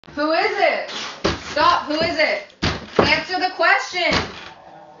Who is it? Stop. Who is it? Answer the question.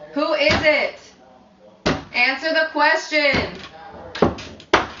 Who is it? Answer the question.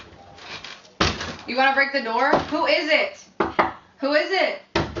 You want to break the door? Who is it? Who is it?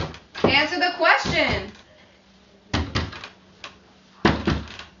 Answer the question.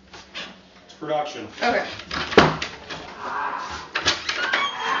 It's production. Okay.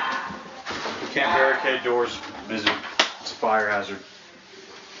 You can't barricade doors, Mizzy. It's a fire hazard.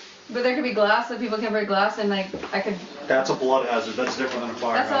 But there could be glass, so people can break glass, and like I could. That's a blood hazard. That's different than a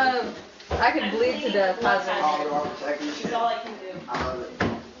fire hazard. I could bleed to death hazard. That's all I can do. I love it.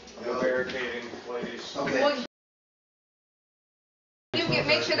 No barricading, ladies. Okay. Well, you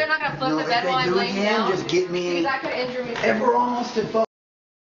make sure they're not gonna flip the bed while I'm laying again, down. just get me. Because that could injure me. And we're almost at fuck.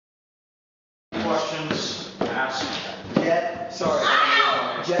 Questions? Ask. Jet, sorry.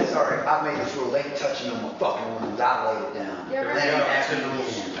 Jet, sorry. I made this rule. They ain't touching on my fucking rooms. I laid it down. Yeah, right. They ain't asking me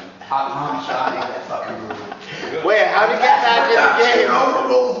again. I promise you, I made that fucking rule. Wait, how'd you get back in the game?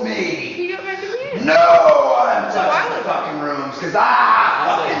 Overruled me. You get back to me. No, I'm touching the fucking rooms because I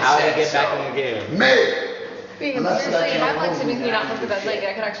How'd fucking you said get back in so. the game? Me. Because Unless seriously, I if I'm like can't sitting hold here me not flip the down. bed like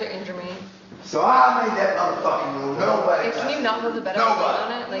that could actually injure me. So I made that motherfucking rule. Nobody. Hey, can you not flip the bed Nobody. up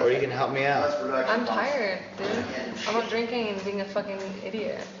on it? Like, Or you can help me out. I'm tired, dude. I'm not drinking and being a fucking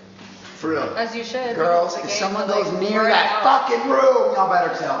idiot. For real. As you should. Girls, Like, if hey, someone but, goes like, near work that out. fucking room, y'all better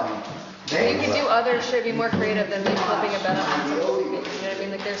tell me. You can do other shit, be more creative than me flipping a bed up on something. You know what I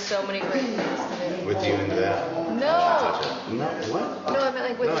mean? Like, there's so many great things to do. With you into that? No. No, what? No, I meant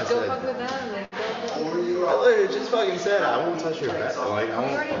like, wait, No, I just go said- fuck with them. Like, go fuck with I literally just fucking said I won't touch your back. Like, I You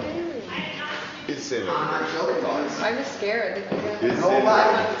won't. already did. You said I'm just scared. Like,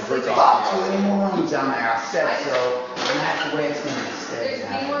 Nobody talk to any more rooms down there. I said so, and that's the way it's gonna stay.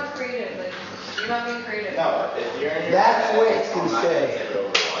 There's be more creative. Like, you're not being creative. No, if you're in your That's the way it's gonna stay.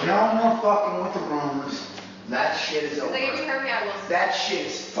 No more fucking with the rooms. That shit is over. Like, if you heard me, I will. That shit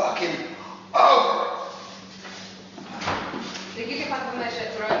is fucking over. Like, you can fuck with my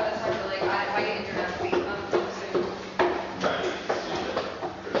shit, throw it at the time, but like, if I get injured, I have to be no.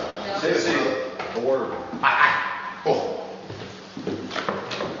 Mizzy, a word. Oh.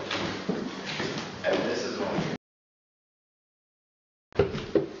 And this is one.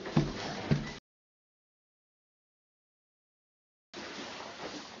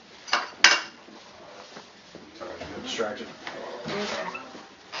 Sorry, I got distracted.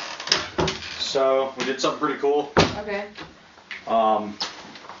 So, we did something pretty cool. Okay.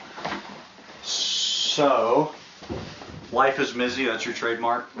 So, Life is Mizzy, that's your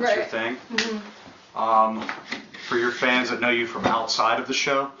trademark, that's your Right. thing. Mm-hmm. For your fans that know you from outside of the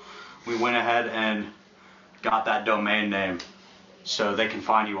show, we went ahead and got that domain name so they can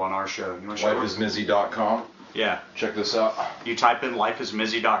find you on our show. You want to show us? Lifeismizzy.com. Yeah. Check this out. You type in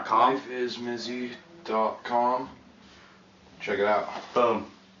lifeismizzy.com. Lifeismizzy.com. Check it out. Boom.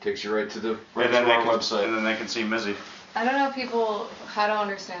 Takes you right to And our then website. they can see Mizzy. I don't know people, I don't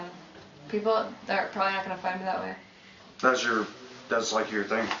understand. People, they're probably not going to find me that way. That's like your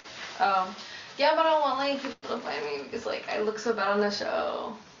thing. Yeah, but I don't want like people to find me because like I look so bad on the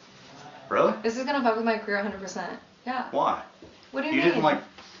show. Really? This is gonna fuck with my career 100%. Yeah. Why? What do you You mean? didn't like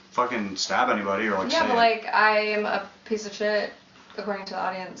fucking stab anybody or like Yeah, say but it. like I am a piece of shit according to the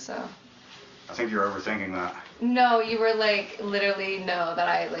audience, so. I think you're overthinking that. No, you were like literally know that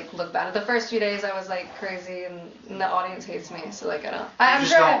I like look bad. The first few days I was like crazy and the audience hates me, so like I don't. I'm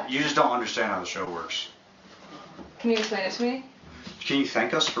sure. You just don't understand how the show works. Can you explain it to me? Can you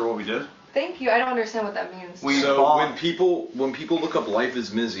thank us for what we did? Thank you. I don't understand what that means. So when people look up Life is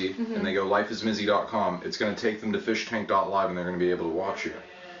Mizzy Mm-hmm. and they go lifeismizzy.com, it's going to take them to fishtank.live and they're going to be able to watch you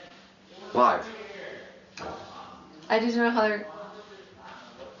live. I just don't know how they're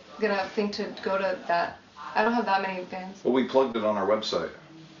gonna think to go to that. I don't have that many fans. Well, we plugged it on our website.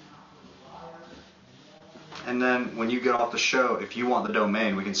 And then when you get off the show, if you want the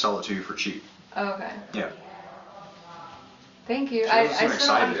domain, we can sell it to you for cheap. Oh, okay. Yeah. Thank you. She I doesn't seem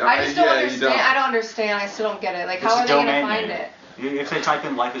still don't, excited. I just don't Yeah, you understand. don't. I don't understand. I still don't get it. Like, It's how a are they gonna domain find name. it? If they type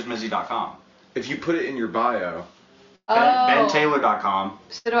in lifeismizzy.com. If you put it in your bio, Oh. BenTaylor.com.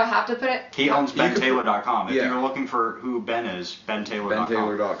 So do I have to put it? He owns You could put- BenTaylor.com. If yeah. you're looking for who Ben is, BenTaylor.com.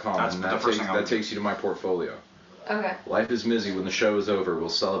 BenTaylor.com, That's and the that first thing I'll takes you to my portfolio. Okay. Life is Mizzy. When the show is over, we'll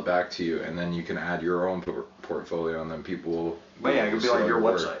sell it back to you, and then you can add your own portfolio, and then people will. But yeah, it could be like your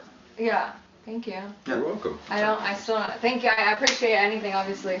website. Yeah. Thank you. You're welcome. I still don't. Thank you. I appreciate anything,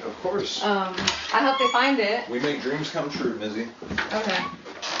 obviously. Of course. I hope they find it. We make dreams come true, Mizzy. Okay.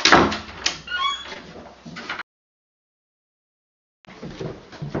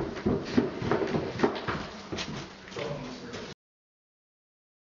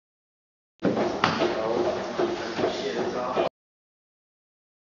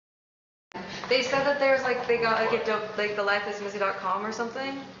 They said that there's like they got like a dope like the lifeismizzy.com or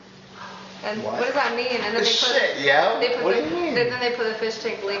something. And what does that mean? And then they put Shit, yeah. they put What the, do you mean? then they put the fish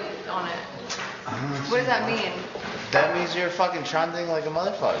tank link on it. What does that mean? That means you're fucking trending like a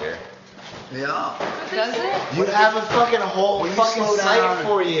motherfucker. Yeah. Does it? You have a fucking whole Will you fucking slow site down?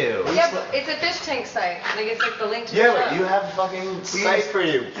 for you. Yeah, but it's a fish tank site. Like it's like the link to Yeah, the but show. you have a fucking site for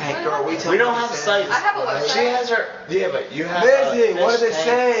you. Hey, girl, we We don't have sites. I have a website. She has her. Yeah, but you have Mizzy, a what did it fish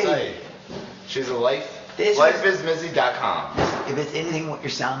say? tank site. She's a This is- lifeismizzy.com. If it's anything what you're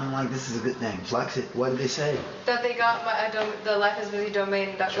sounding like, this is a good thing. Flex it. What did they say? That they got the lifeismizzy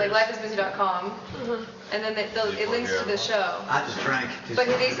domain, like lifeismizzy.com, and then it links to the show. I just drank. But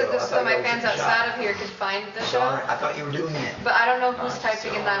they said this so my fans outside of here could find the show. Sorry, I thought you were doing it. But I don't know who's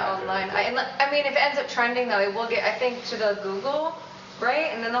typing in that online. I mean, if it ends up trending though, it will get, I think, to the Google,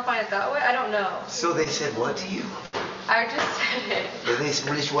 right? And then they'll find it that way. I don't know. So they said what to you? I just said it. Did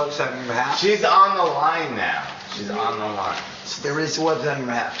they release a website on your behalf? She's on the line now. She's on the line. So they released a website on your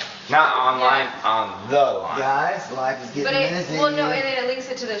behalf. Not online, on the line. Guys, life is But getting it, busy. well, no, and then it links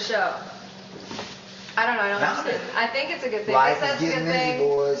it to the show. I don't know. I don't Found understand. it. I think it's a good thing. Life It says is it's a getting good busy, thing.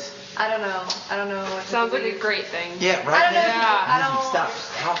 boys. I don't know. I don't know. What to Sounds like a believe. great thing. Yeah, right. I don't know. Mizzy? I Mizzy, don't- stop.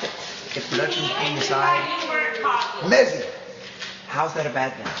 How if production came aside, Mizzy, how's that a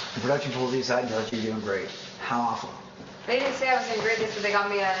bad thing? The production pulls you aside and tells you you're doing great. How awful. They didn't say I was doing great. They said they got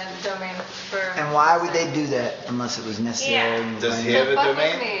me a domain for. And why would they do that unless it was necessary? and Does he planned? have a Fuck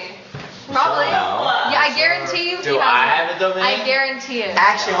domain? with me. Probably. No. Yeah, I guarantee you. Do he I has have one. a domain? I guarantee it.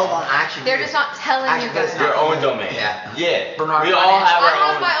 Actually, hold on. Actually, They're just not telling Actually, you but it's guys. not- Your own domain. Yeah. Yeah. Bernard We all have I our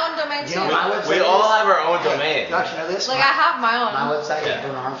have own. my own domain You too. know my website We is- all have our own domain. Production, know this? Like I have my own. My website Yeah. is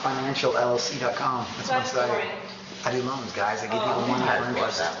BernardFinancialLLC.com. That's my That's site. boring. I do loans, guys. I give people money I for love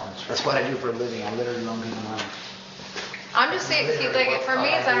interest. that one. That's what I do for a living. I literally loan people money. I'm just saying, like for me,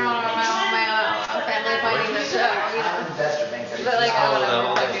 it's I don't know my family finding the show. You I'm an know? investor, thanks. But like I don't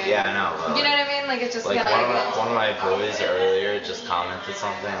know. Like, Yeah, I know. you know what I mean? Like it's just Like yeah. one of my boys earlier just commented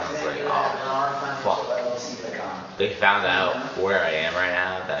something. I was like, oh, fuck. They found out where I am right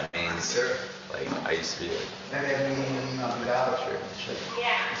now. That means like I used to be like, Maybe I'm meeting an email about it.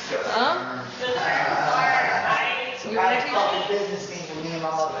 Huh? So You I wanna had a teach fucking business meeting with me and my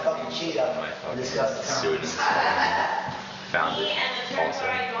motherfucking cheat up. my fucking Discuss the terms. students found it also.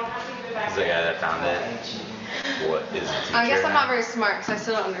 He's the guy that found it. What is a teacher? I guess I'm not very smart because I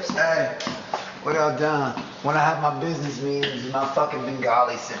still don't understand. Hey, what y'all done? When I have my business meetings, my fucking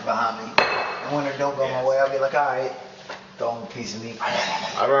Bengali sitting behind me. And when it don't go my way, I'll be like, alright, throw him a piece of meat.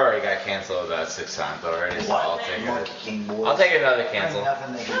 I've already got canceled about 6 times already, so I'll take Monkey it. King boys. I'll take another There's cancel.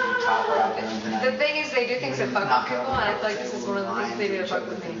 nothing they can do top out there tonight. The thing is, they do things that fuck with people, and I feel like this is one of the things they do to fuck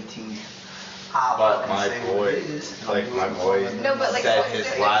with me. But my boy, like my boy No, but, like, said his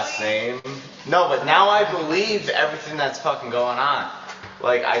last name. No, but now I believe everything that's fucking going on.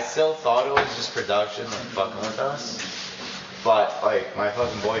 Like I still thought it was just production, like fucking with us. But like my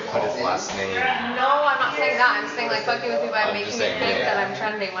fucking boy put his last name. No, I'm not saying that. I'm saying like fucking with me by I'm making just me saying, think yeah. that I'm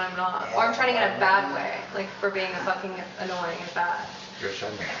trending when I'm not, or I'm trending in a bad way, like for being a fucking annoying and bad. You're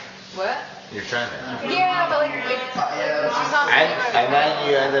trending. What? You're trending. Yeah, but like, she's not saying what And then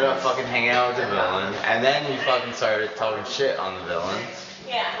you ended up fucking hanging out with the villain, and then you fucking started talking shit on the villain.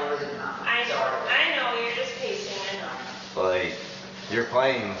 Yeah, I know, you're just pacing, I know. Like, you're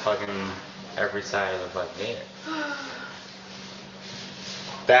playing fucking every side of the fucking game.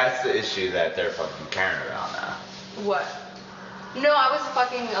 That's the issue that they're fucking caring about now. What? No, I was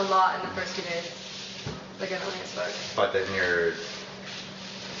fucking a lot in the first 2 days. Like annoying as fuck. But then you're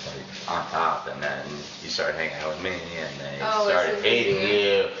like on top, and then you start hanging out with me, and they Oh, started it's hating easy.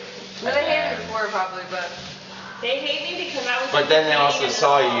 you. No, and they hated me then- before probably, but They hate me because I was. But then they also entertaining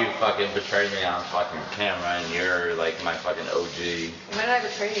saw them all. you fucking betray me on fucking camera, and you're like my fucking OG. when did I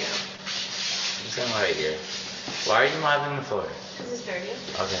betray you? I'm just saying right here. Why are you mopping the floor? This is dirty.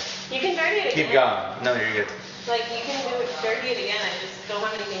 Okay. You can dirty it again. Keep going. No, you're good. Like, you can do it, dirty it again, I just don't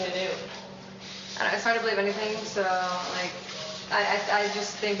have anything to do. I don't know, it's hard to believe anything, so like, I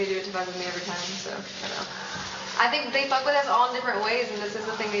just think they do it to fuck with me every time, so I don't know. I think they fuck with us all in different ways, and this is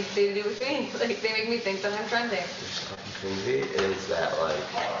the thing they do with me. Like, they make me think that I'm trending. What's fucking crazy is that like.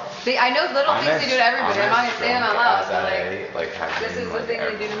 I know little things they do to everybody. I'm not gonna say them out loud, As but I, like, have this been, is the like, thing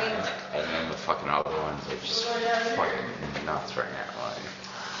they do to me. And then the fucking other ones are just fucking nuts right now. Like.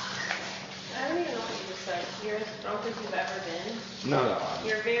 I don't even know what you just said. You're as drunk as you've ever been. No.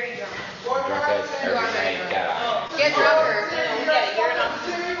 You're very drunk. Drunk as every night. Get out. Get drunker. Yeah, you're not.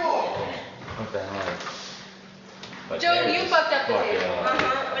 What the hell? But Joe, they're you just fucked up the fucking, table.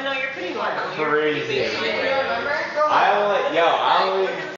 Uh-huh, no, you're pretty normal. Crazy. You're You remember? I